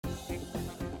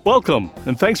Welcome,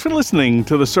 and thanks for listening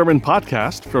to the Sermon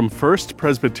Podcast from First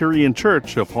Presbyterian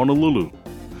Church of Honolulu.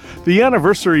 The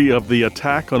anniversary of the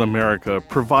attack on America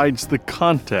provides the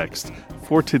context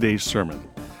for today's sermon.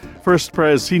 First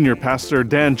Pres Senior Pastor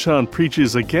Dan Chun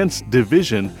preaches against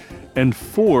division and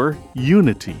for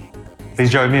unity.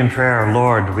 Please join me in prayer.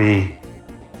 Lord, we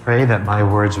pray that my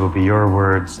words will be your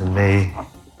words, and may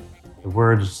the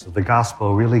words of the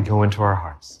gospel really go into our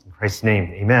hearts. In Christ's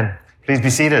name, amen. Please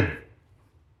be seated.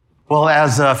 Well,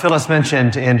 as Phyllis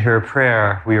mentioned in her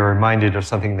prayer, we are reminded of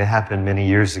something that happened many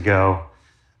years ago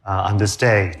on this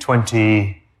day.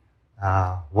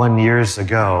 21 years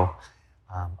ago,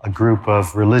 a group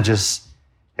of religious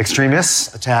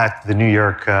extremists attacked the New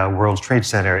York World Trade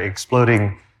Center,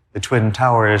 exploding the Twin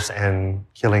Towers and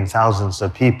killing thousands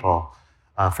of people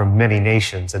from many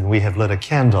nations. And we have lit a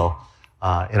candle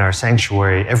in our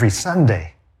sanctuary every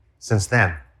Sunday since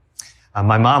then.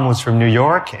 My mom was from New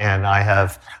York, and I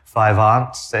have 5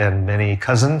 aunts and many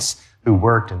cousins who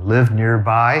worked and lived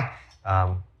nearby.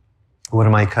 One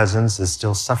of my cousins is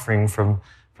still suffering from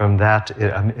that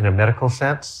in a medical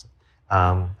sense.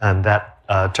 And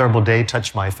that terrible day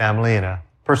touched my family in a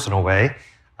personal way.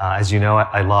 As you know,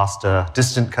 I lost a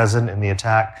distant cousin in the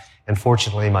attack, and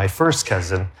fortunately, my first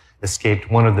cousin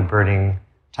escaped one of the burning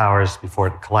towers before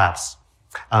it collapsed.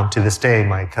 To this day,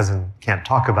 my cousin can't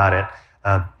talk about it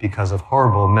because of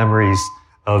horrible memories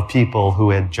of people who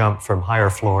had jumped from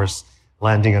higher floors,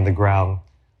 landing on the ground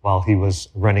while he was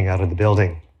running out of the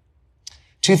building.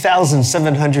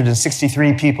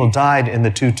 2,763 people died in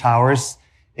the 2 towers,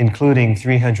 including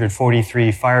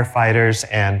 343 firefighters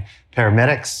and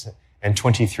paramedics, and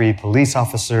 23 police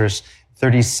officers,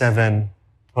 37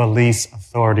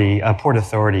 Port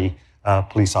Authority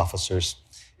police officers.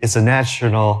 It was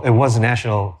a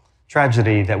national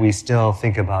tragedy that we still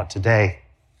think about today.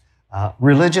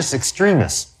 Religious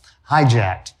extremists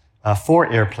hijacked 4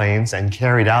 airplanes and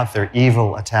carried out their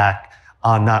evil attack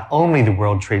on not only the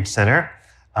World Trade Center,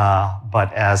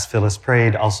 but as Phyllis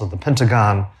prayed, also the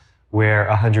Pentagon, where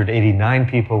 189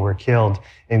 people were killed,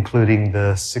 including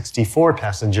the 64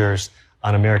 passengers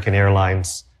on American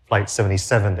Airlines Flight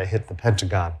 77 that hit the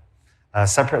Pentagon.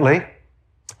 Separately,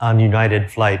 on United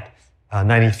Flight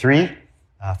 93,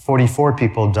 44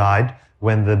 people died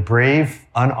when the brave,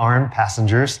 unarmed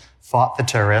passengers fought the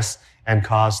terrorists and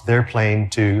caused their plane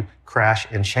to crash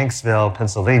in Shanksville,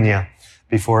 Pennsylvania,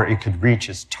 before it could reach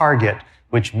its target,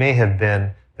 which may have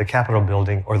been the Capitol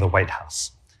building or the White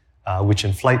House, which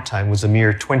in flight time was a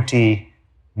mere 20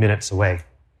 minutes away.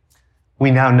 We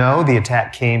now know the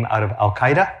attack came out of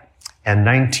Al-Qaeda, and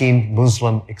 19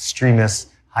 Muslim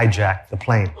extremists hijacked the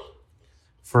plane.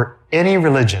 For any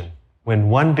religion, when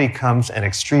one becomes an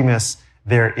extremist,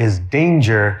 there is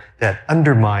danger that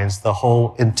undermines the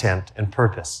whole intent and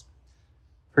purpose.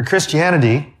 For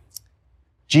Christianity,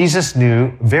 Jesus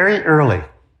knew very early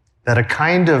that a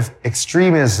kind of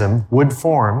extremism would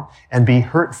form and be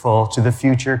hurtful to the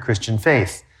future Christian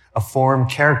faith, a form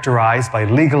characterized by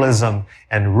legalism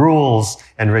and rules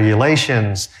and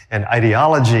regulations and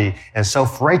ideology and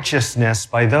self-righteousness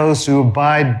by those who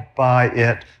abide by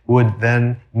it would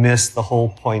then miss the whole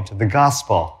point of the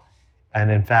gospel. And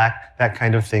in fact, that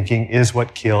kind of thinking is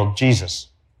what killed Jesus.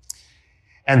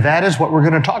 And that is what we're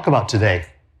going to talk about today.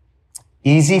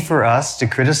 Easy for us to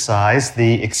criticize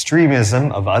the extremism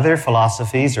of other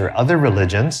philosophies or other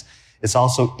religions. It's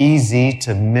also easy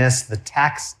to miss the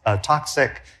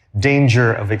toxic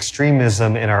danger of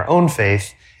extremism in our own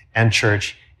faith and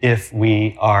church if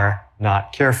we are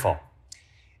not careful.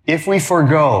 If we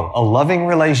forego a loving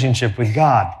relationship with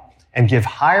God and give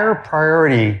higher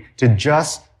priority to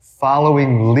just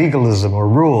following legalism or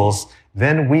rules,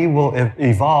 then we will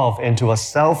evolve into a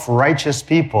self-righteous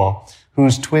people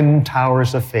whose twin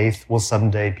towers of faith will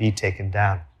someday be taken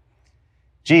down.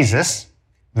 Jesus,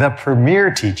 the premier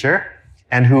teacher,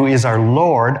 and who is our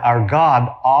Lord, our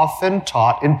God, often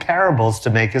taught in parables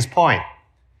to make his point.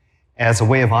 As a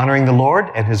way of honoring the Lord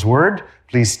and his word,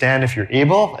 please stand if you're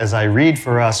able as I read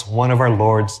for us one of our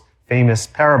Lord's famous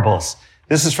parables.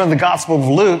 This is from the Gospel of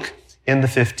Luke in the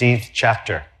 15th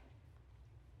chapter.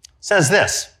 It says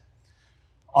this: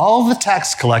 all the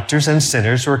tax collectors and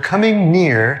sinners were coming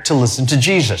near to listen to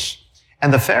Jesus,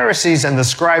 and the Pharisees and the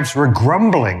scribes were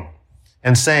grumbling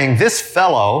and saying, "This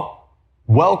fellow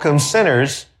welcomes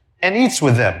sinners and eats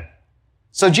with them."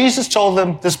 So Jesus told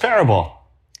them this parable: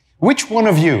 which one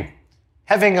of you,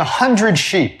 having 100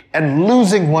 sheep and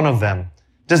losing one of them,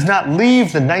 does not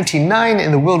leave the 99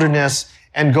 in the wilderness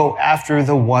and go after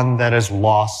the one that is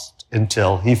lost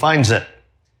until he finds it?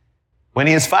 When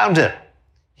he has found it,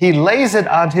 He lays it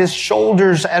on his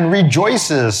shoulders and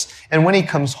rejoices. And when he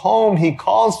comes home, he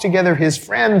calls together his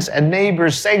friends and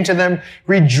neighbors, saying to them,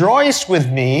 "Rejoice with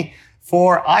me,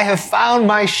 for I have found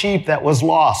my sheep that was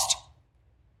lost."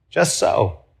 Just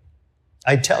so,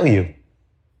 I tell you,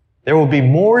 there will be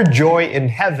more joy in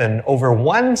heaven over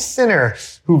one sinner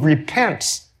who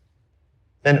repents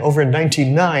than over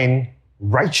 99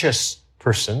 righteous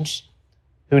persons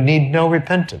who need no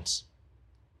repentance.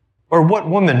 Or what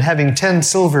woman, having 10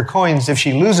 silver coins, if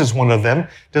she loses one of them,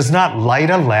 does not light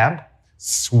a lamp,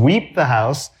 sweep the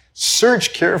house,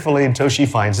 search carefully until she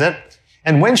finds it?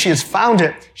 And when she has found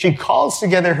it, she calls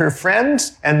together her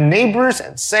friends and neighbors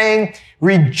and saying,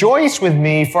 "Rejoice with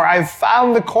me, for I've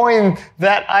found the coin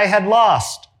that I had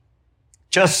lost."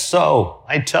 Just so,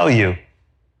 I tell you,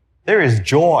 there is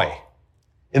joy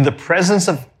in the presence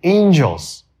of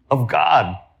angels of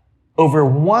God over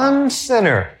one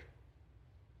sinner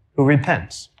who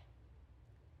repents.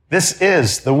 This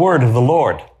is the word of the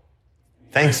Lord.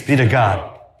 Thanks be to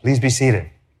God. Please be seated.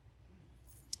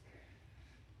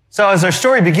 So as our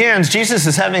story begins, Jesus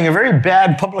is having a very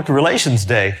bad public relations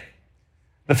day.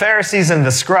 The Pharisees and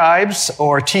the scribes,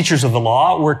 or teachers of the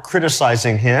law, were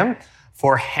criticizing him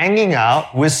for hanging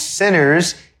out with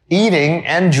sinners, eating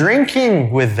and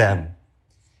drinking with them.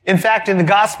 In fact, in the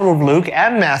Gospel of Luke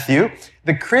and Matthew,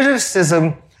 the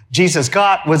criticism Jesus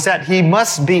got was that he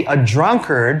must be a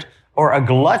drunkard or a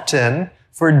glutton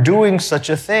for doing such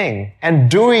a thing, and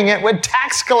doing it with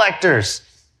tax collectors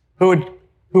who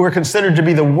were considered to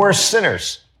be the worst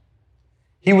sinners.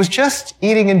 He was just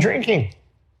eating and drinking.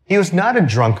 He was not a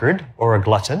drunkard or a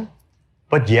glutton,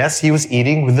 but yes, he was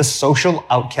eating with the social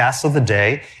outcasts of the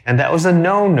day, and that was a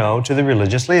no-no to the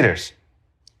religious leaders.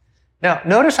 Now,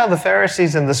 notice how the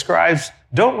Pharisees and the scribes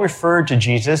don't refer to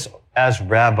Jesus as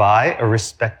rabbi, a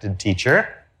respected teacher.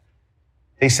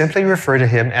 They simply refer to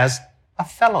him as a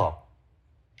fellow.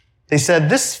 They said,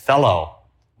 "This fellow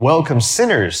welcomes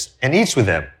sinners and eats with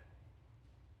them."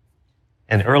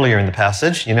 And earlier in the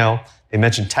passage, they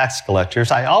mentioned tax collectors.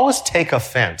 I always take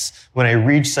offense when I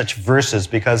read such verses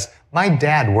because my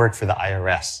dad worked for the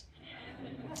IRS.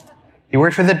 He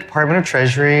worked for the Department of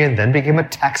Treasury and then became a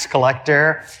tax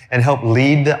collector and helped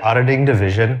lead the auditing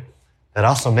division. That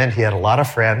also meant he had a lot of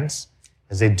friends,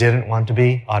 as they didn't want to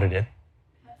be audited.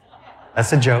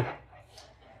 That's a joke.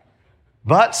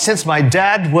 But since my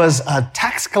dad was a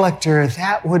tax collector,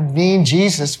 that would mean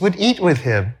Jesus would eat with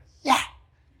him. Yeah.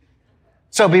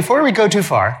 So before we go too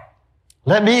far,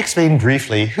 let me explain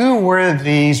briefly who were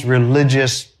these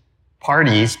religious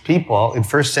parties, people in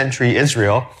first century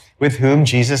Israel with whom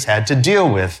Jesus had to deal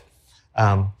with,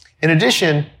 in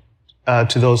addition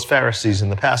to those Pharisees in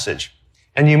the passage.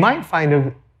 And you might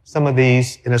find some of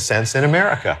these, in a sense, in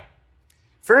America.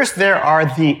 First, there are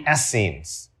the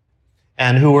Essenes,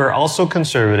 and who were also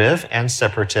conservative and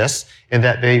separatists in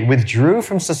that they withdrew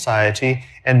from society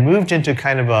and moved into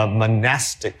kind of a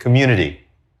monastic community.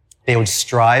 They would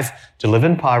strive to live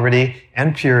in poverty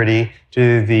and purity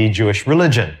to the Jewish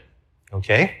religion.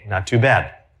 Okay, not too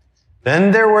bad.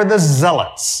 Then there were the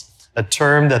Zealots, a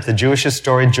term that the Jewish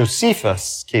historian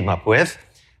Josephus came up with.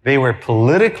 They were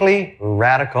politically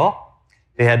radical.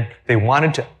 They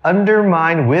wanted to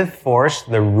undermine with force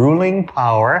the ruling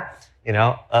power.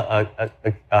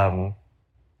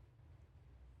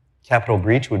 Capital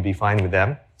breach would be fine with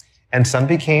them. And some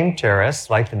became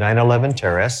terrorists, like the 9/11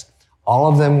 terrorists. All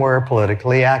of them were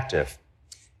politically active.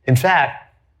 In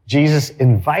fact, Jesus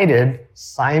invited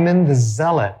Simon the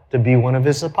Zealot to be one of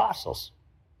his apostles.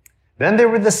 Then there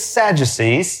were the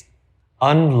Sadducees.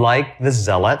 Unlike the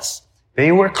Zealots,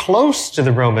 they were close to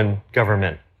the Roman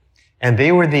government, and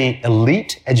they were the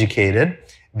elite educated.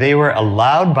 They were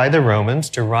allowed by the Romans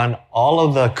to run all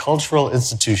of the cultural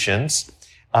institutions,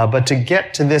 but to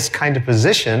get to this kind of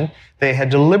position, they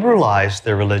had to liberalize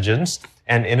their religions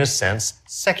and, in a sense,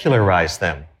 secularize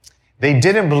them. They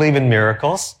didn't believe in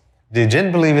miracles. They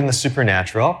didn't believe in the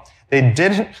supernatural. They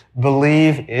didn't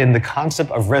believe in the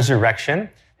concept of resurrection.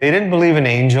 They didn't believe in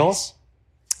angels,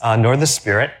 nor the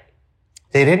Spirit.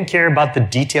 They didn't care about the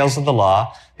details of the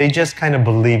law. They just kind of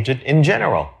believed it in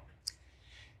general.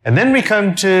 And then we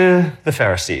come to the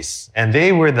Pharisees, and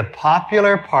they were the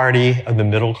popular party of the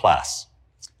middle class.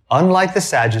 Unlike the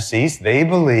Sadducees, they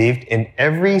believed in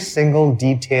every single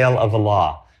detail of the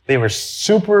law. They were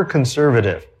super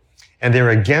conservative, and they were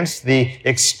against the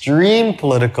extreme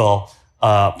political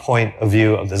point of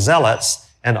view of the Zealots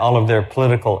and all of their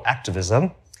political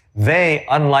activism. They,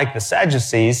 unlike the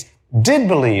Sadducees, did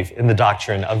believe in the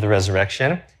doctrine of the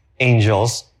resurrection,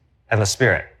 angels, and the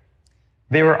Spirit.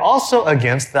 They were also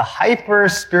against the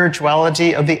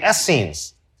hyper-spirituality of the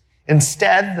Essenes.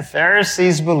 Instead, the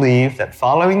Pharisees believed that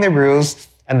following the rules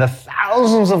and the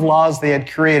thousands of laws they had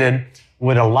created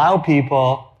would allow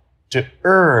people to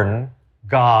earn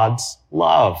God's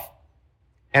love.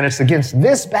 And it's against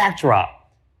this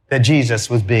backdrop that Jesus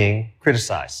was being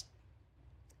criticized.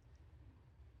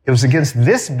 It was against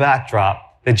this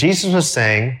backdrop that Jesus was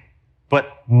saying,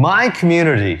 but my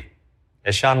community,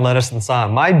 as Sean led us in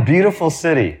song, my beautiful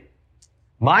city,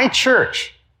 my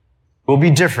church will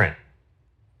be different.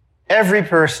 Every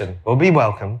person will be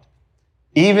welcomed,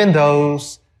 even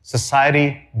those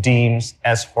society deems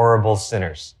as horrible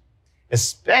sinners,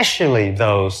 especially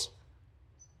those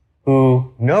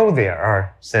who know they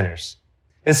are sinners,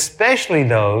 especially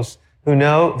those who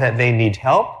know that they need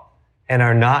help and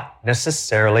are not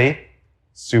necessarily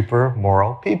super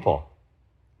moral people.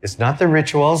 It's not the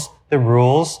rituals, the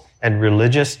rules, and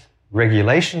religious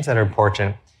regulations that are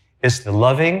important. It's the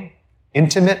loving,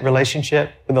 intimate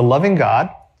relationship with a loving God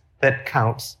that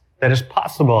counts, that is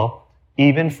possible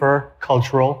even for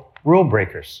cultural rule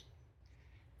breakers.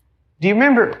 Do you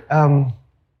remember, or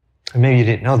maybe you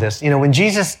didn't know this, when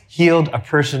Jesus healed a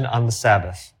person on the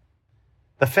Sabbath,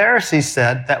 the Pharisees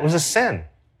said that was a sin,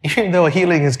 even though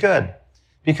healing is good,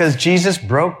 because Jesus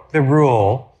broke the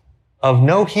rule of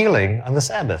no healing on the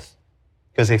Sabbath,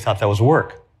 because they thought that was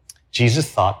work. Jesus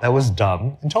thought that was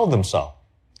dumb and told them so.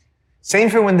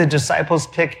 Same for when the disciples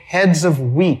picked heads of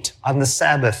wheat on the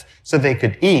Sabbath so they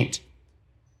could eat.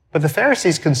 But the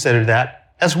Pharisees considered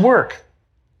that as work,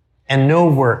 and no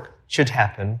work should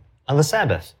happen on the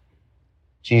Sabbath.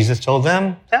 Jesus told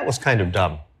them that was kind of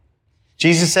dumb.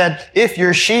 Jesus said, if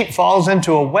your sheep falls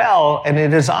into a well and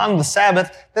it is on the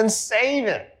Sabbath, then save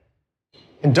it.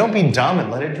 And don't be dumb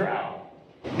and let it drown.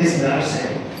 Isn't that a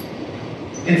sin?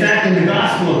 In fact, in the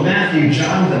Gospel of Matthew,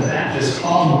 John the Baptist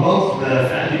called both the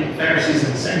Pharisees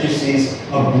and Sadducees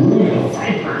a brood of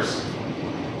vipers.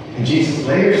 And Jesus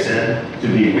later said to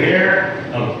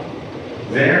beware of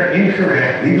their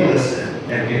incorrect legalism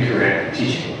and incorrect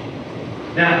teaching.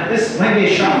 Now, this might be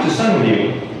a shock to some of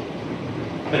you,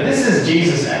 but this is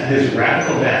Jesus at his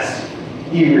radical best.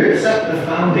 He rips up the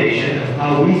foundation of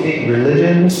how we think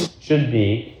religions should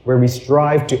be, where we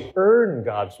strive to earn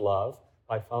God's love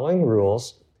by following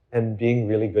rules and being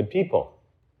really good people.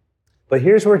 But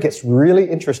here's where it gets really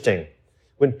interesting.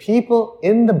 When people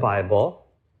in the Bible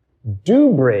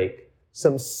do break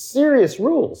some serious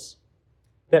rules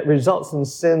that results in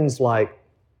sins like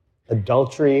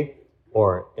adultery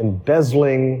or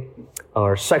embezzling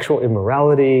or sexual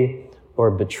immorality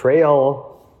or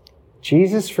betrayal,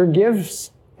 Jesus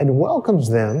forgives and welcomes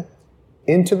them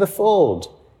into the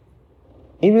fold,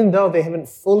 even though they haven't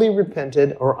fully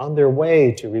repented or on their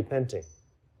way to repenting.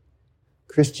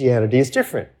 Christianity is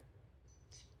different.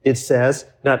 It says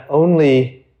not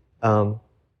only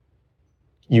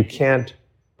you can't,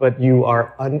 but you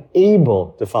are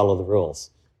unable to follow the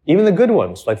rules. Even the good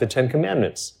ones, like the Ten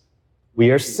Commandments.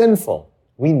 We are sinful.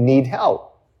 We need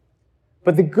help.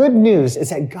 But the good news is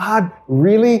that God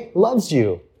really loves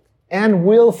you and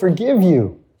will forgive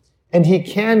you. And he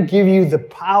can give you the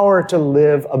power to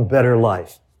live a better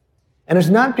life. And it's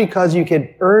not because you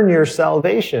can earn your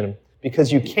salvation,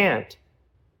 because you can't.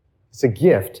 It's a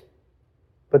gift.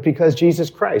 But because Jesus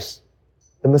Christ,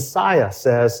 the Messiah,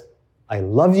 says, I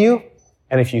love you,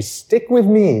 and if you stick with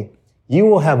me, you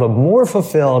will have a more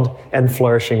fulfilled and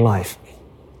flourishing life.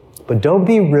 But don't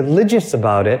be religious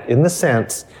about it in the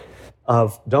sense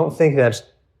of don't think that's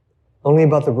only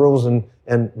about the rules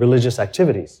and religious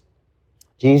activities.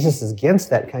 Jesus is against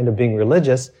that kind of being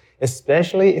religious,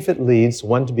 especially if it leads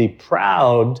one to be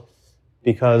proud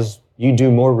because you do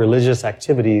more religious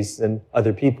activities than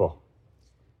other people.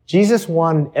 Jesus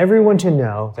wanted everyone to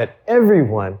know that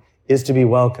everyone is to be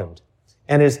welcomed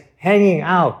and is hanging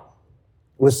out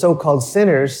with so-called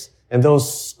sinners, and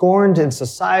those scorned in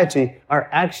society are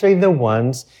actually the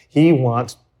ones he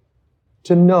wants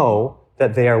to know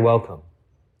that they are welcome.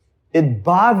 It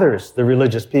bothers the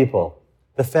religious people,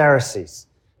 the Pharisees,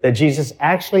 that Jesus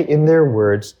actually, in their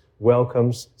words,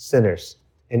 welcomes sinners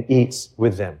and eats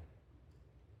with them.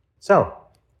 So,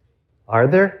 are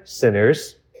there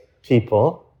sinners,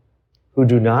 people who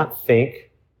do not think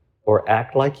or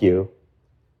act like you,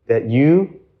 that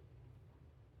you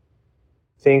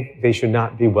think they should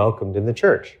not be welcomed in the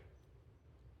church?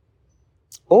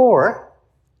 Or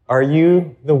are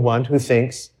you the one who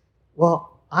thinks,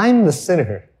 well, I'm the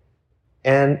sinner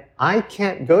and I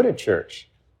can't go to church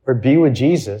or be with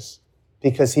Jesus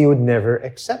because he would never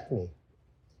accept me?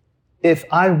 If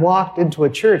I walked into a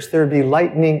church, there would be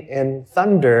lightning and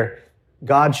thunder,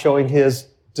 God showing his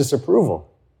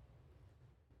disapproval.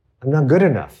 I'm not good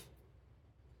enough.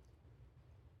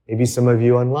 Maybe some of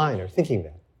you online are thinking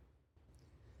that.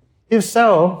 If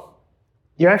so,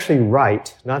 you're actually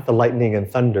right, not the lightning and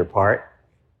thunder part.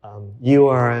 You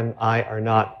and I are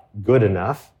not good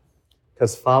enough,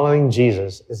 because following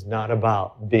Jesus is not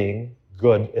about being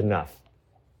good enough.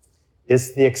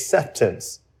 It's the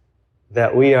acceptance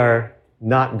that we are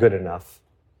not good enough,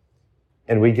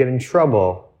 and we get in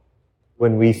trouble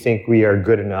when we think we are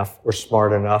good enough or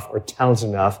smart enough or talented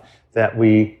enough that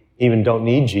we even don't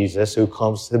need Jesus, who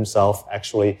calls himself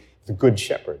actually the Good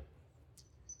Shepherd.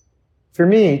 For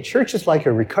me, church is like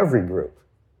a recovery group.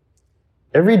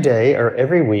 Every day or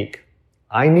every week,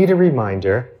 I need a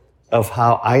reminder of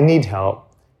how I need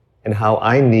help and how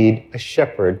I need a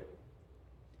shepherd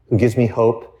who gives me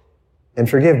hope and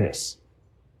forgiveness,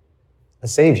 a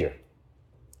Savior.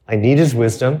 I need his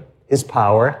wisdom, his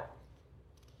power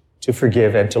to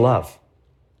forgive and to love.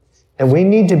 And we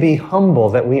need to be humble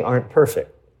that we aren't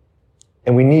perfect.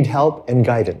 And we need help and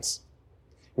guidance.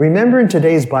 Remember, in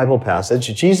today's Bible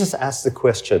passage, Jesus asked the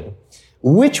question,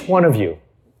 which one of you,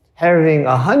 having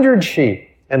 100 sheep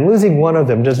and losing one of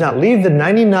them, does not leave the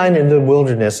 99 in the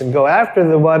wilderness and go after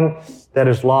the one that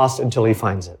is lost until he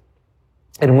finds it?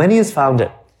 And when he has found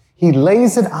it, he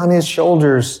lays it on his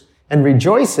shoulders and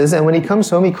rejoices. And when he comes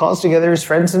home, he calls together his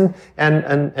friends and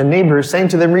neighbors, saying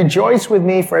to them, rejoice with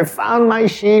me, for I found my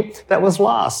sheep that was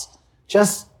lost.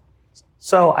 Just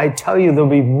so I tell you, there'll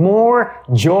be more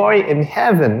joy in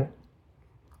heaven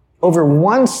over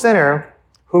one sinner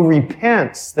who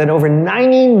repents than over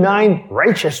 99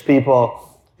 righteous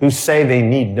people who say they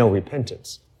need no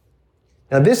repentance.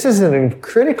 Now, this is a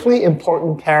critically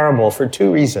important parable for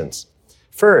two reasons.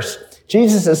 First,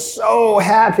 Jesus is so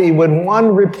happy when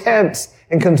one repents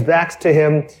and comes back to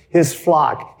him, his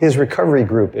flock, his recovery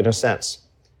group, in a sense.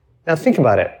 Now, think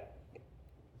about it.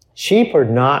 Sheep are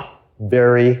not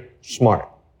very smart.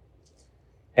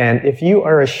 And if you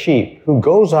are a sheep who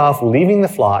goes off leaving the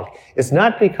flock, it's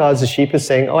not because the sheep is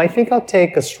saying, oh, I think I'll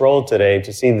take a stroll today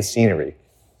to see the scenery.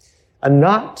 A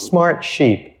not smart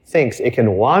sheep thinks it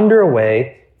can wander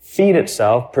away, feed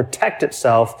itself, protect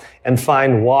itself, and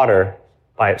find water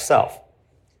by itself.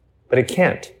 But it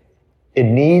can't. It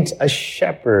needs a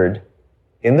shepherd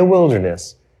in the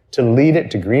wilderness to lead it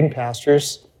to green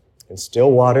pastures and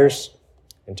still waters,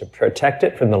 and to protect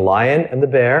it from the lion and the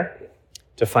bear,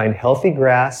 to find healthy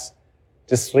grass,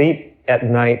 to sleep at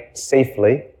night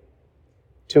safely,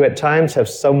 to at times have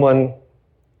someone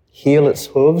heal its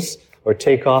hooves or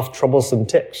take off troublesome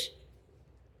ticks.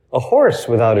 A horse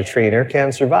without a trainer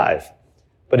can survive,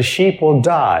 but a sheep will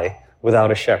die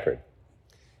without a shepherd.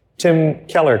 Tim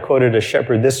Keller quoted a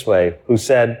shepherd this way, who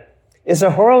said, it's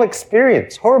a horrible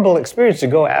experience to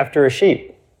go after a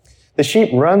sheep. The sheep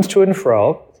runs to and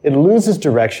fro, it loses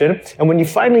direction, and when you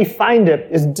finally find it,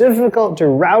 it's difficult to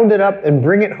round it up and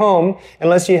bring it home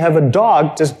unless you have a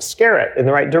dog to scare it in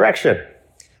the right direction.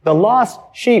 The lost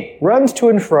sheep runs to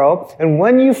and fro, and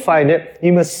when you find it,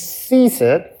 you must seize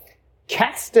it,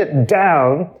 cast it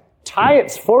down, tie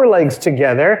its forelegs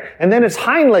together, and then its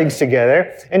hind legs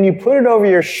together, and you put it over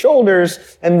your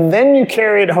shoulders, and then you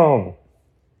carry it home.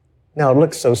 Now, it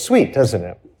looks so sweet, doesn't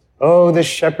it? Oh, the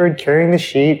shepherd carrying the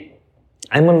sheep.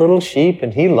 I'm a little sheep,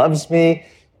 and he loves me.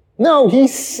 No, he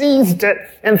seized it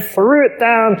and threw it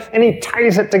down, and he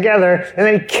ties it together, and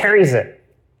then he carries it.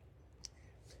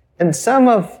 And some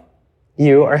of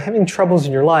you are having troubles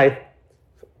in your life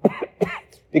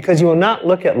because you will not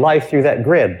look at life through that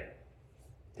grid,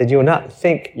 that you will not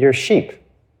think you're sheep.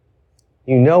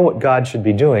 You know what God should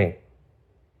be doing,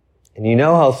 and you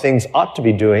know how things ought to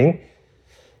be doing.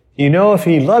 You know if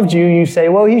he loved you, you say,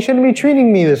 well, he shouldn't be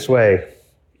treating me this way.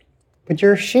 But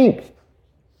you're a sheep,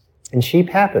 and sheep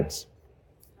happens.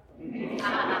 Let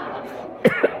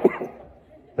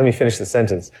me finish the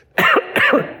sentence.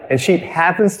 And sheep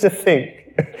happens to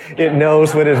think it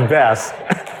knows what is best,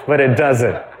 but it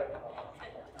doesn't.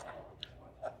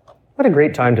 What a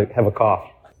great time to have a cough.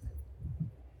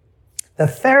 The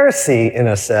Pharisee in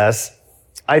us says,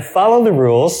 I follow the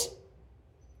rules.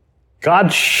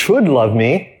 God should love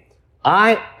me.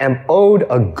 I am owed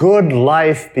a good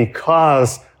life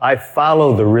because I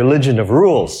follow the religion of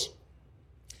rules.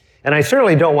 And I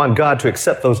certainly don't want God to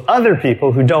accept those other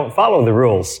people who don't follow the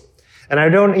rules. And I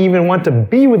don't even want to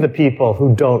be with the people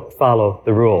who don't follow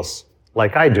the rules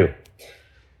like I do.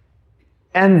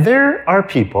 And there are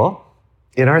people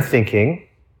in our thinking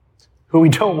who we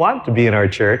don't want to be in our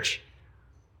church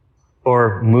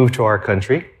or move to our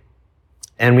country.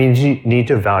 And we need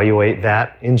to evaluate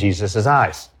that in Jesus'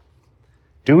 eyes.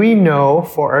 Do we know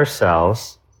for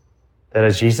ourselves that,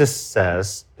 as Jesus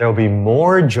says, there will be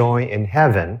more joy in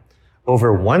heaven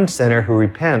over one sinner who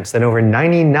repents than over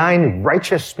 99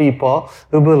 righteous people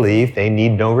who believe they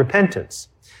need no repentance?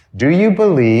 Do you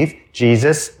believe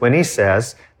Jesus when he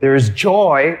says there is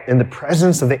joy in the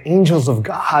presence of the angels of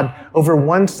God over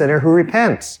one sinner who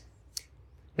repents?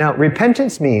 Now,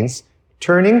 repentance means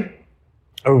turning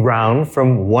around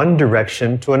from one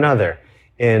direction to another.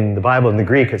 In the Bible, in the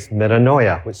Greek, it's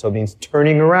metanoia, which so means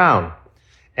turning around.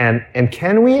 And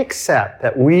can we accept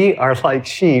that we are like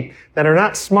sheep that are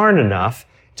not smart enough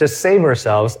to save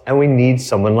ourselves and we need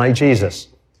someone like Jesus?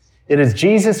 It is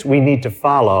Jesus we need to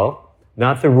follow,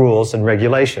 not the rules and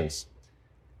regulations.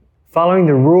 Following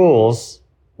the rules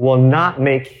will not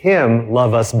make him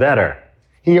love us better.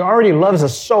 He already loves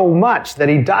us so much that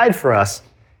he died for us.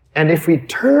 And if we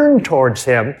turn towards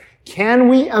him, can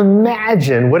we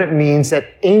imagine what it means that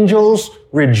angels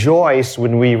rejoice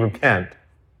when we repent?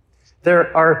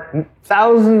 There are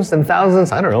thousands and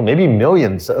thousands, I don't know, maybe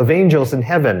millions of angels in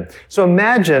heaven. So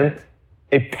imagine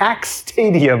a packed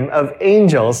stadium of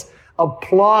angels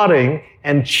applauding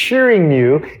and cheering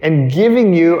you and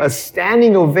giving you a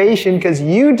standing ovation because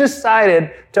you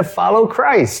decided to follow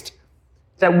Christ.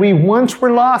 That we once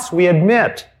were lost, we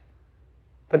admit,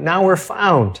 but now we're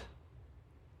found.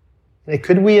 And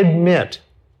could we admit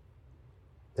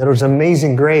that it was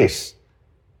amazing grace?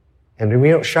 And we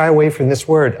don't shy away from this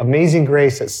word, amazing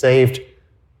grace that saved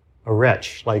a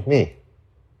wretch like me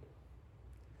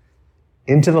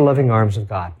into the loving arms of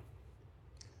God.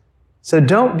 So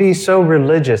don't be so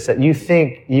religious that you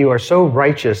think you are so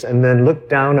righteous and then look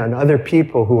down on other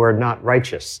people who are not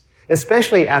righteous,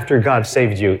 especially after God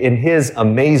saved you in his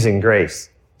amazing grace.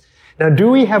 Now,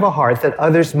 do we have a heart that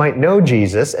others might know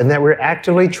Jesus and that we're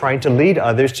actively trying to lead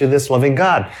others to this loving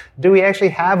God? Do we actually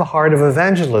have a heart of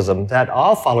evangelism that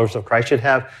all followers of Christ should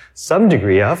have some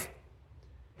degree of?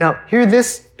 Now, hear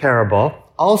this parable,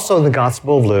 also the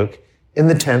Gospel of Luke, in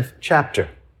the 10th chapter.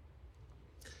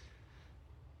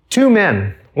 2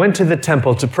 men went to the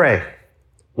temple to pray.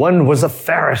 One was a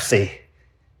Pharisee,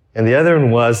 and the other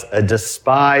one was a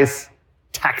despised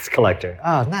tax collector.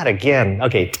 Not again.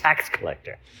 Okay, tax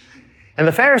collector. And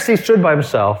the Pharisee stood by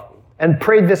himself and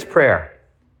prayed this prayer.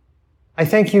 I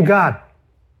thank you, God,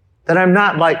 that I'm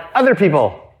not like other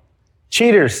people,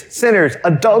 cheaters, sinners,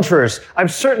 adulterers. I'm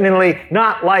certainly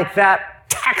not like that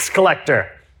tax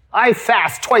collector. I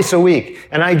fast twice a week,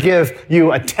 and I give you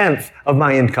 1/10 of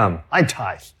my income. I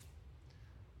tithe.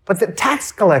 But the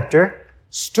tax collector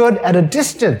stood at a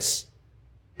distance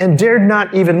and dared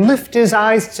not even lift his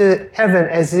eyes to heaven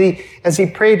as he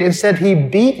prayed. Instead, he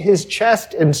beat his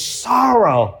chest in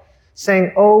sorrow,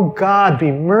 saying, "Oh God,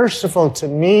 be merciful to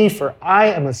me, for I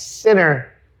am a sinner."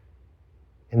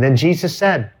 And then Jesus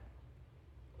said,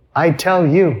 I tell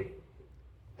you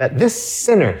that this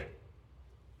sinner,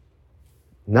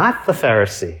 not the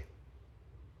Pharisee,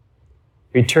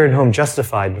 returned home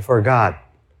justified before God.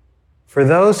 For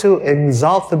those who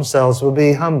exalt themselves will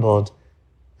be humbled,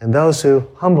 and those who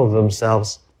humble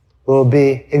themselves will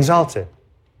be exalted.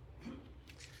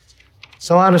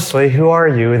 So honestly, who are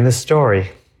you in this story?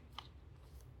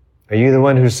 Are you the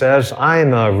one who says,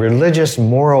 I'm a religious,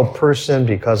 moral person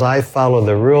because I follow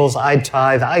the rules, I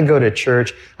tithe, I go to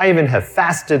church, I even have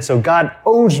fasted, so God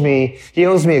owes me, he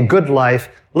owes me a good life.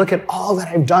 Look at all that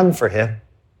I've done for him.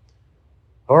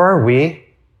 Or are we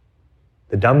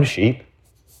the dumb sheep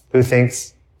who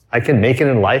thinks, I can make it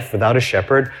in life without a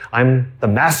shepherd. I'm the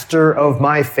master of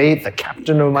my fate, the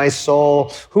captain of my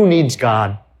soul. Who needs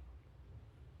God?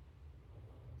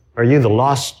 Are you the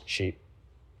lost sheep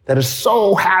that is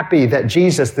so happy that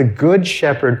Jesus, the good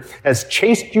shepherd, has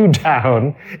chased you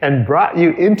down and brought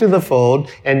you into the fold,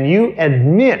 and you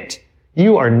admit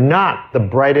you are not the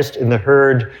brightest in the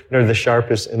herd nor the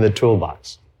sharpest in the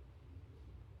toolbox?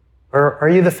 Or are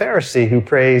you the Pharisee who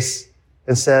prays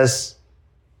and says,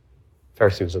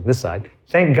 Pharisee was on this side,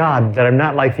 thank God that I'm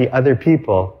not like the other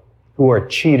people who are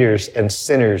cheaters and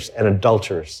sinners and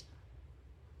adulterers?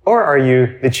 Or are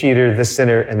you the cheater, the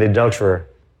sinner, and the adulterer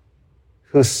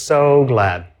who's so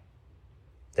glad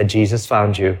that Jesus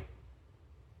found you,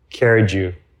 carried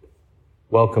you,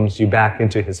 welcomes you back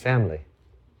into his family?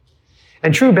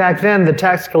 And true, back then, the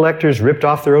tax collectors ripped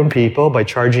off their own people by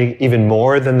charging even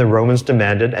more than the Romans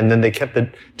demanded, and then they kept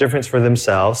the difference for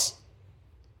themselves.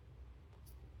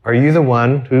 Are you the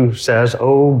one who says,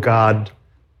 oh God,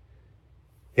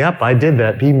 yep, I did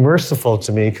that. Be merciful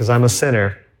to me because I'm a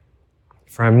sinner,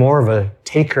 for I'm more of a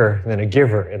taker than a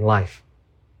giver in life?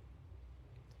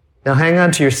 Now hang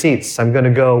on to your seats. I'm going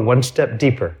to go one step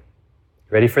deeper.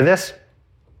 Ready for this?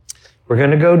 We're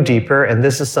going to go deeper, and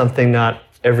this is something not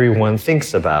everyone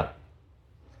thinks about.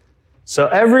 So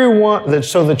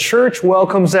the church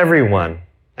welcomes everyone.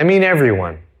 I mean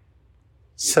everyone.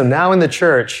 So now in the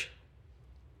church,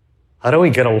 how do we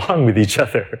get along with each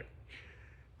other?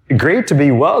 great to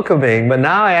be welcoming, but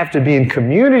now I have to be in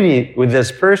community with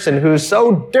this person who's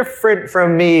so different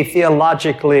from me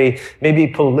theologically, maybe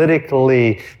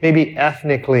politically, maybe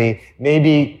ethnically,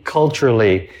 maybe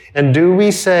culturally. And do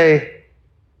we say,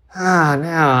 no,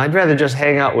 I'd rather just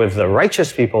hang out with the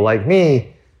righteous people like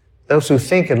me, those who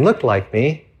think and look like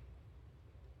me?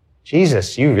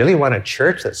 Jesus, you really want a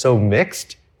church that's so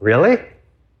mixed? Really?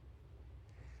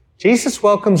 Jesus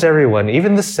welcomes everyone,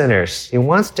 even the sinners. He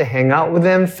wants to hang out with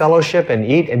them, fellowship, and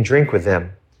eat and drink with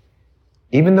them.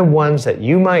 Even the ones that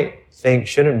you might think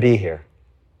shouldn't be here.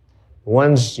 The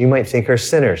ones you might think are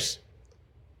sinners.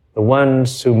 The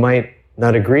ones who might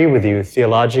not agree with you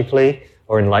theologically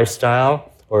or in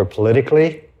lifestyle or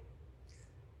politically.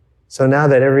 So now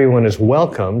that everyone is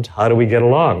welcomed, how do we get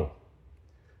along?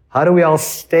 How do we all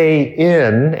stay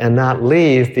in and not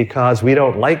leave because we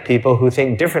don't like people who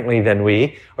think differently than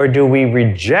we? Or do we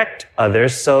reject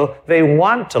others so they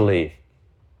want to leave?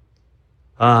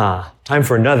 Time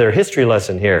for another history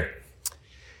lesson here.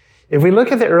 If we look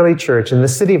at the early church in the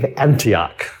city of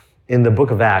Antioch, in the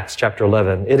book of Acts, chapter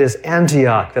 11, it is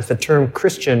Antioch that the term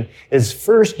Christian is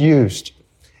first used.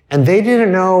 And they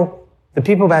didn't know, the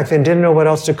people back then didn't know what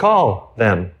else to call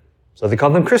them. So they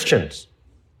called them Christians.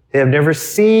 They have never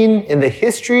seen in the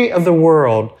history of the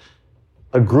world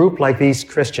a group like these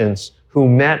Christians who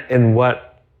met in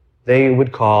what they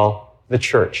would call the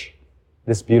church,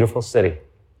 this beautiful city.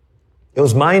 It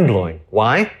was mind-blowing.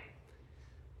 Why?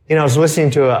 I was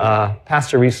listening to a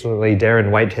pastor recently,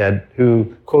 Darren Whitehead,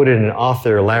 who quoted an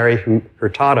author, Larry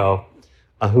Hurtado,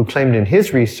 who claimed in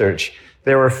his research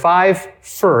there were 5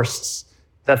 firsts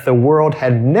that the world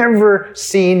had never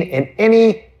seen in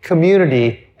any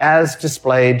community as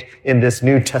displayed in this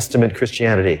New Testament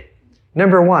Christianity.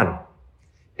 Number 1,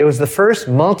 it was the first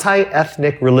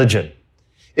multi-ethnic religion.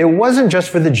 It wasn't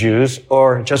just for the Jews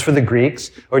or just for the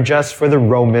Greeks or just for the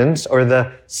Romans or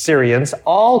the Syrians.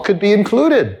 All could be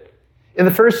included. In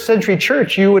the first century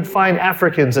church, you would find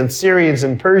Africans and Syrians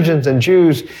and Persians and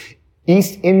Jews,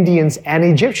 East Indians and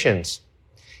Egyptians.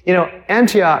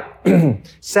 Antioch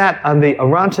sat on the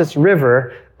Orontes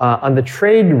River on the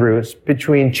trade routes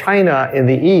between China in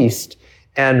the east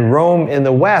and Rome in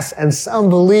the west, and some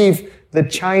believe the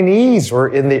Chinese were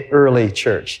in the early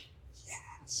church.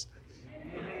 Yes.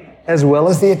 As well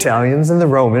as the Italians and the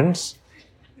Romans.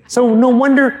 So no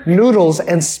wonder noodles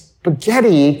and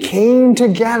spaghetti came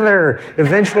together,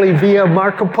 eventually via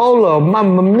Marco Polo.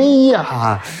 Mamma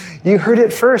mia! You heard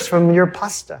it first from your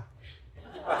pasta.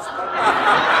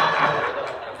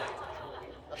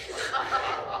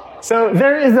 So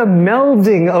there is a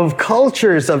melding of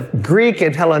cultures of Greek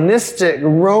and Hellenistic,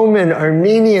 Roman,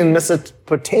 Armenian,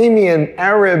 Mesopotamian,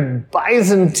 Arab,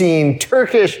 Byzantine,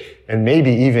 Turkish, and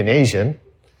maybe even Asian.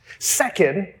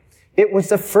 Second, it was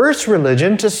the first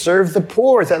religion to serve the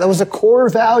poor. That was a core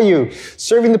value.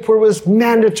 Serving the poor was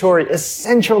mandatory,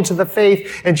 essential to the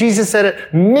faith. And Jesus said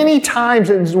it many times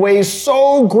in ways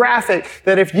so graphic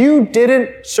that if you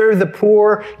didn't serve the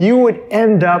poor, you would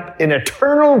end up in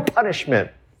eternal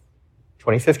punishment.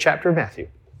 25th chapter of Matthew.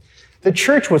 The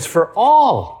church was for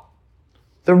all.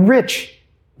 The rich,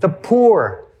 the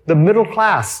poor, the middle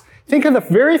class. Think of the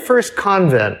very first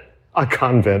convert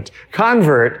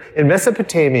in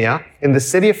Mesopotamia in the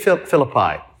city of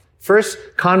Philippi. First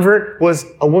convert was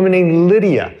a woman named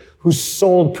Lydia who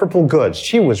sold purple goods.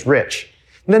 She was rich.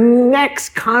 The next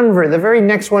convert, the very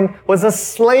next one, was a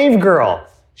slave girl.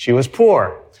 She was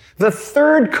poor. The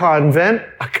third convent,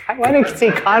 why did I say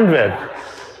convent?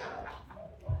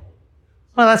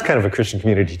 Well, that's kind of a Christian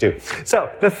community too.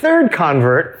 So the third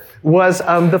convert was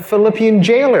the Philippian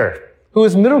jailer who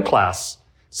was middle class.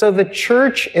 So the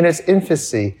church in its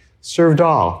infancy served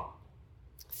all.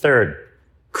 Third,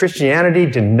 Christianity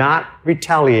did not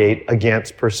retaliate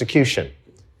against persecution.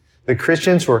 The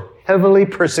Christians were heavily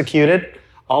persecuted.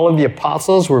 All of the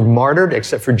apostles were martyred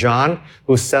except for John,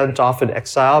 who was sent off in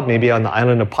exile, maybe on the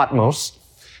island of Patmos.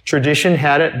 Tradition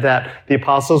had it that the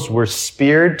apostles were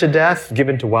speared to death,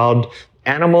 given to wild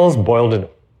animals, boiled in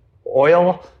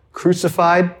oil,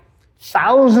 crucified.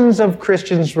 Thousands of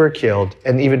Christians were killed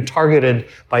and even targeted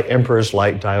by emperors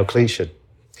like Diocletian.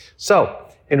 So,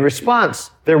 in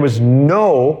response, there was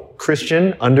no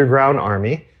Christian underground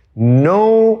army,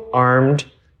 no armed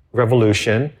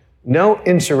revolution, no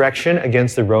insurrection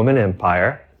against the Roman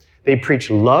Empire. They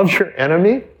preached love your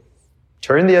enemy,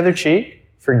 turn the other cheek,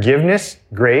 forgiveness,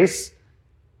 grace.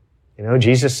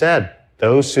 Jesus said,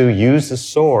 those who use the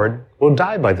sword will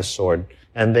die by the sword.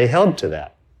 And they held to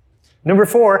that. Number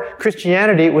 4,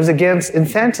 Christianity was against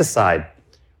infanticide.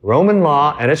 Roman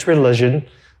law and its religion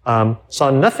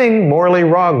saw nothing morally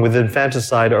wrong with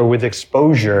infanticide or with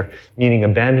exposure, meaning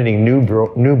abandoning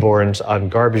newborns on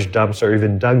garbage dumps or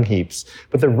even dung heaps.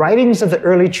 But the writings of the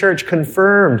early church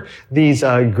confirmed these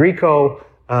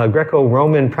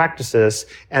Greco-Roman practices,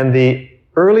 and the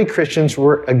early Christians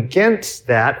were against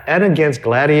that and against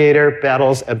gladiator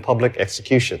battles and public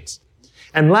executions.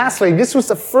 And lastly, this was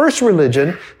the first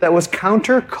religion that was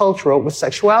countercultural with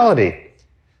sexuality.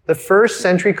 The first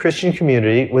century Christian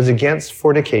community was against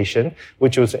fornication,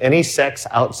 which was any sex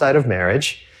outside of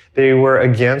marriage. They were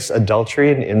against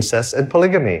adultery and incest and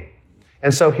polygamy.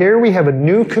 And so here we have a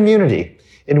new community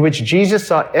in which Jesus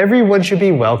thought everyone should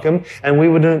be welcome and we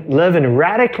would live in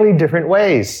radically different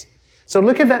ways. So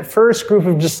look at that first group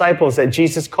of disciples that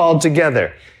Jesus called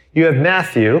together. You have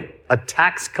Matthew, a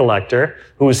tax collector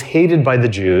who was hated by the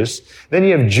Jews. Then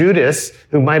you have Judas,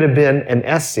 who might have been an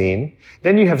Essene.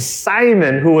 Then you have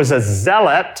Simon, who was a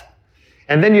zealot.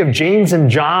 And then you have James and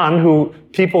John, who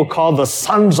people call the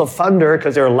sons of thunder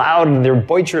because they're loud and they're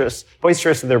boisterous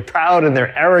and they're proud and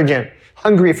they're arrogant,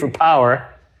 hungry for power.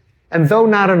 And though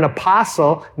not an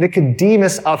apostle,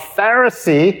 Nicodemus, a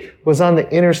Pharisee, was on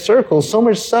the inner circle. So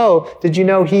much so, did you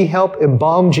know he helped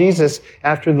embalm Jesus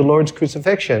after the Lord's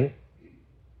crucifixion?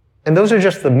 And those are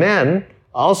just the men.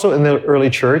 Also in the early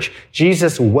church,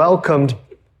 Jesus welcomed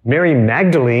Mary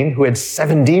Magdalene, who had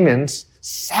 7 demons.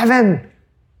 7!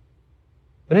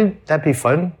 Wouldn't that be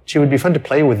fun? She would be fun to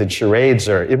play with in charades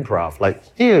or improv. Like,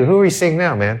 hey, who are we seeing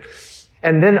now, man?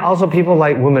 And then also people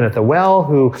like woman at the well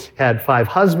who had 5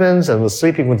 husbands and was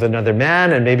sleeping with another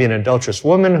man, and maybe an adulterous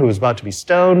woman who was about to be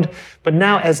stoned. But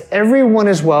now as everyone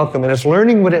is welcome and is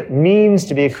learning what it means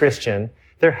to be a Christian,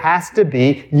 there has to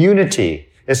be unity,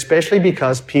 especially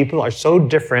because people are so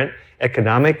different,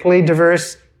 economically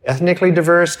diverse, ethnically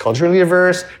diverse, culturally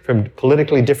diverse, from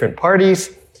politically different parties.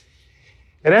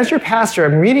 And as your pastor,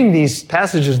 I'm reading these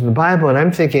passages in the Bible and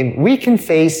I'm thinking, we can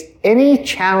face any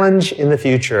challenge in the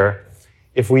future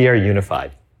if we are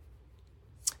unified.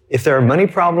 If there are money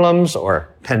problems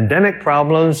or pandemic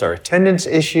problems or attendance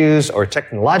issues or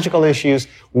technological issues,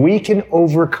 we can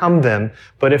overcome them.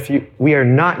 But if we are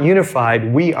not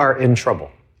unified, we are in trouble.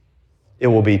 It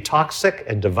will be toxic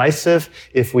and divisive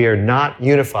if we are not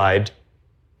unified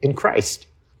in Christ.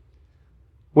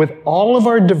 With all of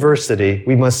our diversity,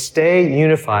 we must stay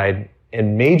unified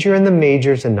and major in the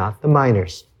majors and not the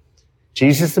minors.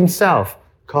 Jesus himself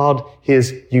called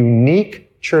his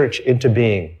unique church into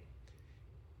being.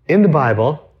 In the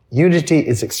Bible, unity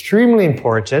is extremely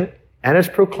important and it's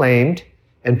proclaimed,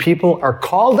 and people are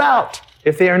called out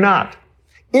if they are not.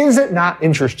 Is it not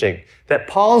interesting that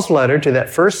Paul's letter to that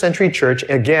first century church,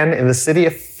 again in the city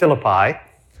of Philippi,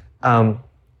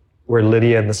 where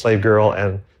Lydia and the slave girl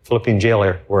and Philippine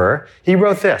jailer were, he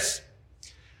wrote this: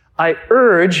 I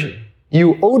urge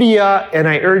Euodia and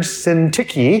I urge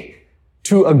Syntyche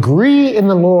to agree in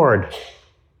the Lord.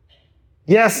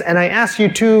 Yes, and I ask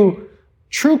you to,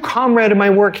 true comrade in my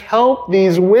work, help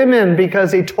these women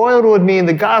because they toiled with me in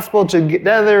the gospel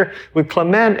together with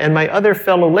Clement and my other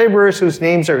fellow laborers whose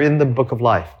names are in the book of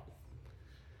life.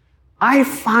 I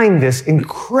find this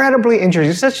incredibly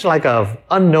interesting. It's such like an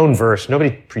unknown verse.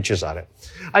 Nobody preaches on it.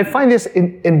 I find this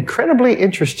incredibly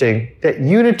interesting that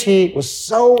unity was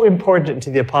so important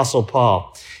to the Apostle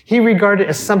Paul. He regarded it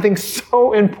as something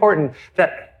so important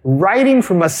that writing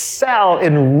from a cell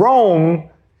in Rome,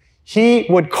 he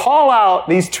would call out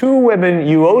these 2 women,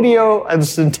 Euodia and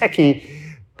Syntyche,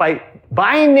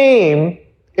 by name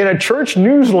in a church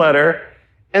newsletter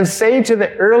and say to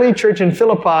the early church in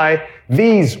Philippi,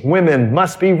 these women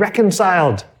must be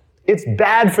reconciled. It's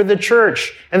bad for the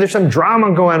church. And there's some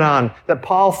drama going on that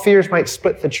Paul fears might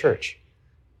split the church.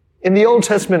 In the Old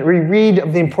Testament, we read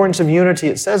of the importance of unity.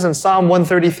 It says in Psalm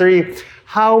 133,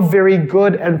 how very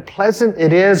good and pleasant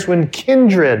it is when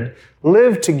kindred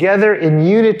live together in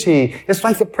unity. It's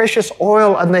like the precious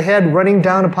oil on the head running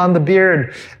down upon the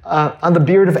beard, on the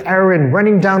beard of Aaron,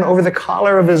 running down over the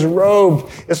collar of his robe.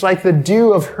 It's like the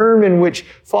dew of Hermon, which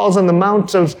falls on the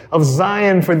mountains of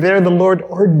Zion, for there the Lord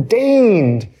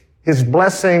ordained his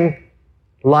blessing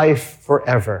life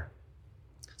forever.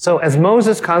 So as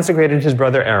Moses consecrated his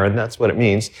brother Aaron, that's what it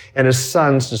means, and his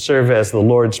sons to serve as the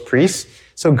Lord's priests,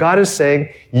 so God is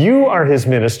saying, you are his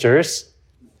ministers,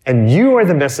 and you are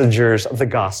the messengers of the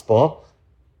gospel,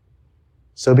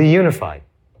 so be unified.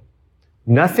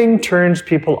 Nothing turns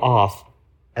people off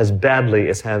as badly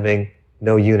as having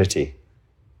no unity.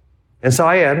 And so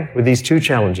I end with these 2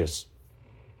 challenges.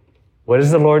 What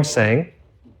is the Lord saying,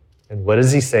 and what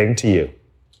is he saying to you?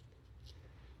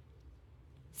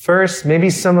 First,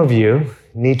 maybe some of you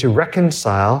need to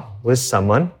reconcile with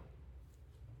someone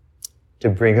to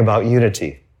bring about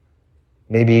unity.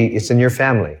 Maybe it's in your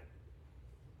family.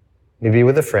 Maybe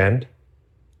with a friend.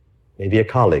 Maybe a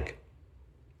colleague.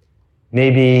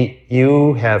 Maybe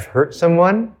you have hurt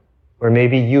someone, or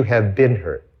maybe you have been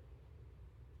hurt.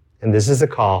 And this is a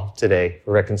call today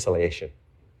for reconciliation.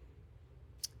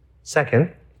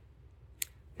 Second,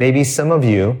 maybe some of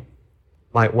you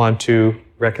might want to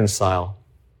reconcile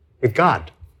with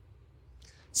God.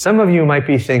 Some of you might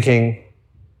be thinking,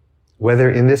 whether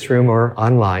in this room or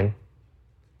online,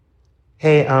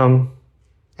 hey,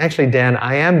 actually, Dan,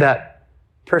 I am that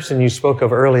person you spoke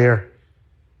of earlier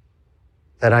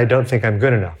that I don't think I'm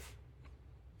good enough.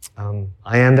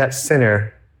 I am that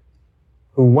sinner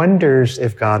who wonders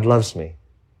if God loves me.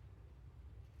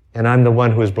 And I'm the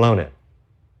one who has blown it.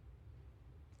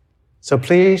 So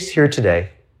please hear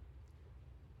today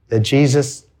that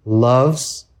Jesus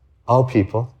loves all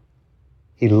people.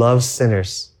 He loves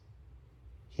sinners.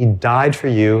 He died for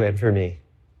you and for me.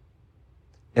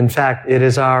 In fact, it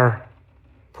is our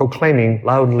proclaiming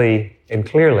loudly and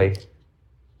clearly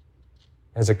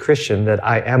as a Christian that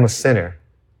I am a sinner.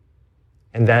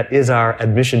 And that is our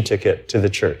admission ticket to the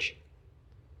church.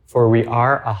 For we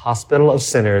are a hospital of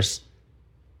sinners,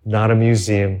 not a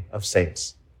museum of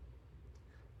saints.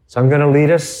 So I'm going to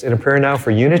lead us in a prayer now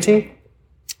for unity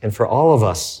and for all of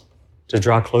us to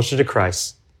draw closer to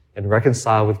Christ and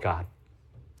reconcile with God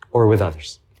or with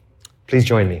others. Please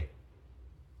join me.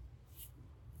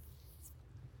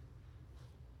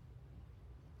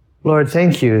 Lord,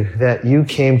 thank you that you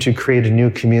came to create a new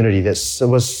community that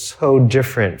was so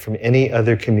different from any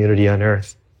other community on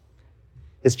earth.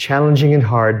 It's challenging and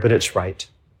hard, but it's right.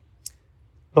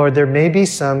 Lord, there may be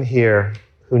some here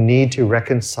who need to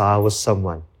reconcile with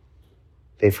someone.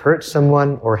 They've hurt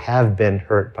someone or have been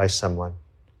hurt by someone.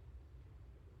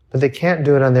 But they can't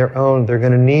do it on their own. They're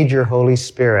going to need your Holy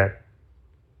Spirit,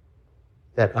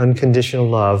 that unconditional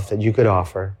love that you could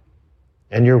offer,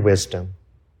 and your wisdom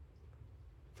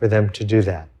for them to do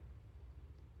that.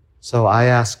 So I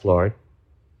ask, Lord,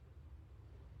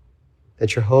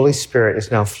 that your Holy Spirit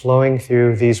is now flowing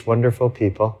through these wonderful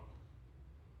people,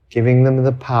 giving them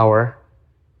the power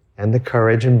and the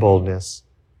courage and boldness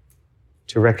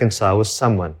to reconcile with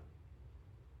someone,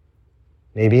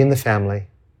 maybe in the family,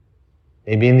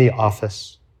 maybe in the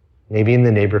office, maybe in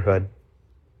the neighborhood,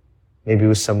 maybe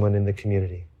with someone in the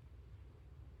community.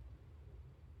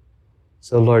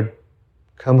 So Lord,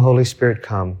 come, Holy Spirit,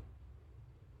 come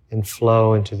and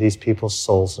flow into these people's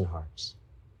souls and hearts.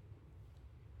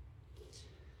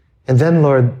 And then,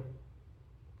 Lord,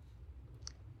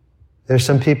 there's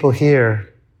some people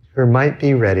here who might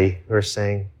be ready, who are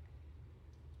saying,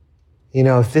 you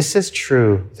know, if this is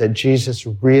true, that Jesus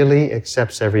really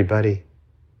accepts everybody,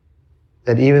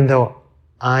 that even though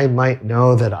I might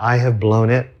know that I have blown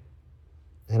it,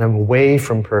 and I'm way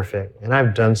from perfect, and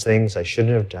I've done things I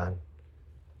shouldn't have done,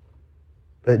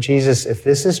 but Jesus, if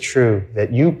this is true,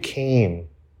 that you came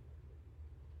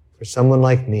for someone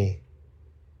like me,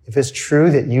 if it's true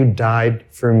that you died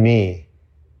for me,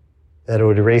 that it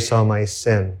would erase all my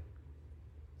sin,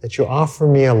 that you offer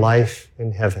me a life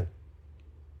in heaven,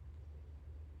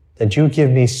 that you give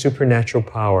me supernatural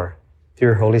power through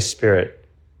your Holy Spirit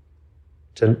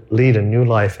to lead a new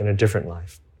life and a different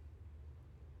life.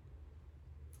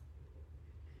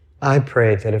 I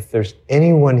pray that if there's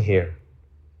anyone here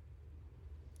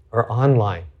or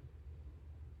online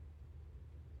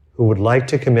who would like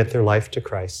to commit their life to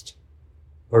Christ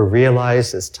or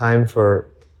realize it's time for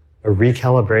a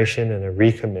recalibration and a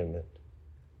recommitment,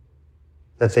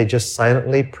 that they just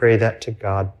silently pray that to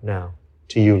God now,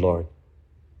 to you, Lord,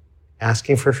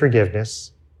 asking for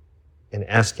forgiveness and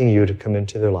asking you to come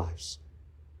into their lives.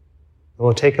 And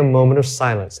we'll take a moment of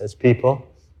silence as people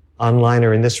online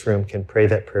or in this room can pray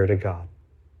that prayer to God.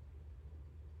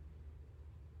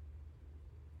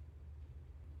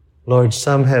 Lord,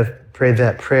 some have prayed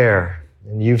that prayer,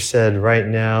 and you've said right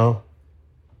now,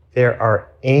 there are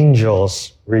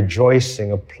angels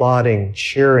rejoicing, applauding,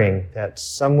 cheering that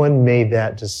someone made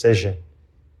that decision.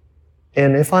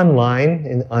 And if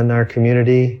online, on our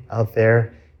community out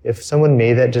there, if someone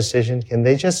made that decision, can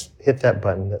they just hit that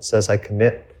button that says, I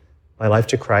commit my life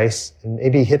to Christ, and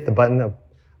maybe hit the button of,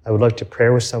 I would like to pray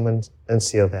with someone, and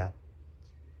seal that.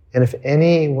 And if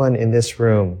anyone in this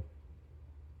room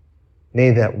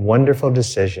made that wonderful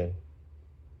decision,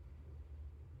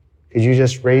 could you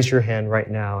just raise your hand right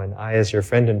now, and I, as your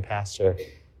friend and pastor,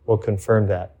 will confirm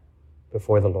that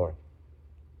before the Lord.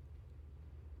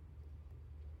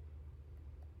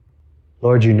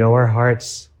 Lord, you know our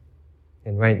hearts,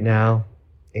 and right now,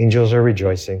 angels are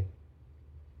rejoicing.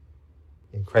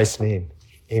 In Christ's name,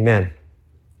 amen.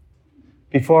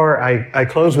 Before I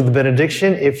close with the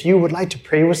benediction, if you would like to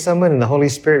pray with someone and the Holy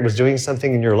Spirit was doing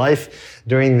something in your life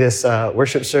during this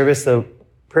worship service, the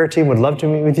prayer team would love to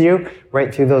meet with you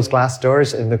right through those glass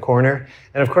doors in the corner.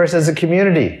 And of course, as a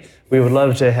community, we would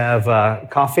love to have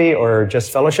coffee or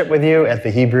just fellowship with you at the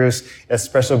Hebrews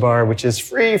Espresso Bar, which is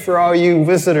free for all you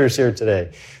visitors here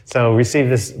today. So receive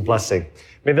this blessing.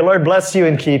 May the Lord bless you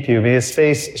and keep you. May His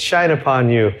face shine upon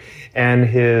you, and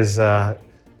His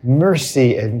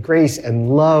mercy and grace and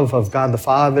love of God the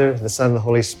Father, the Son, and the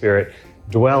Holy Spirit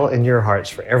dwell in your hearts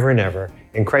forever and ever.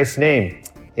 In Christ's name,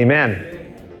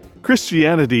 amen.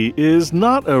 Christianity is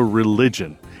not a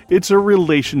religion. It's a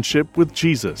relationship with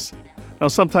Jesus. Now,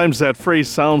 sometimes that phrase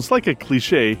sounds like a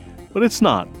cliche, but it's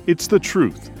not. It's the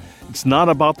truth. It's not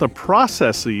about the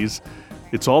processes.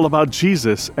 It's all about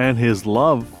Jesus and His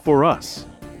love for us.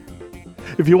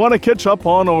 If you want to catch up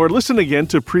on or listen again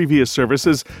to previous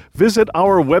services, visit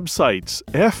our websites,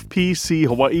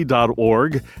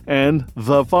 fpchawaii.org and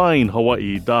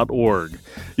thevinehawaii.org.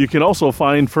 You can also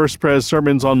find First Pres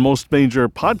sermons on most major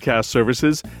podcast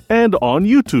services and on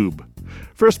YouTube.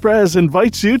 First Pres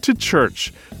invites you to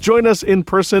church. Join us in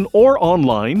person or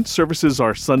online. Services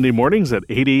are Sunday mornings at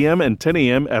 8 a.m. and 10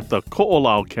 a.m. at the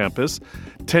Ko'olau campus,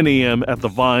 10 a.m. at the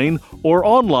Vine, or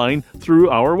online through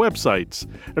our websites.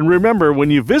 And remember, when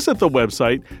you visit the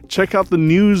website, check out the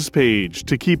news page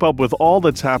to keep up with all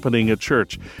that's happening at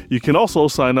church. You can also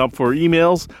sign up for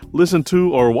emails, listen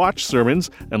to or watch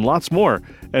sermons, and lots more.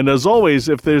 And as always,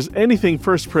 if there's anything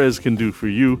First Pres can do for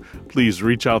you, please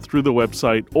reach out through the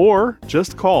website or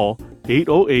just call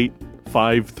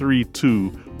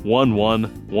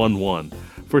 808-532-1111.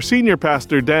 For Senior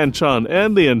Pastor Dan Chun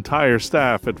and the entire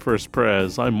staff at First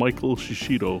Pres, I'm Michael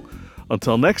Shishido.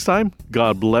 Until next time,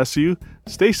 God bless you,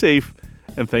 stay safe,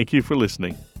 and thank you for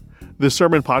listening. This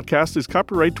sermon podcast is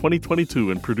copyright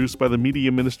 2022 and produced by the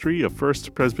Media Ministry of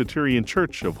First Presbyterian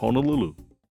Church of Honolulu.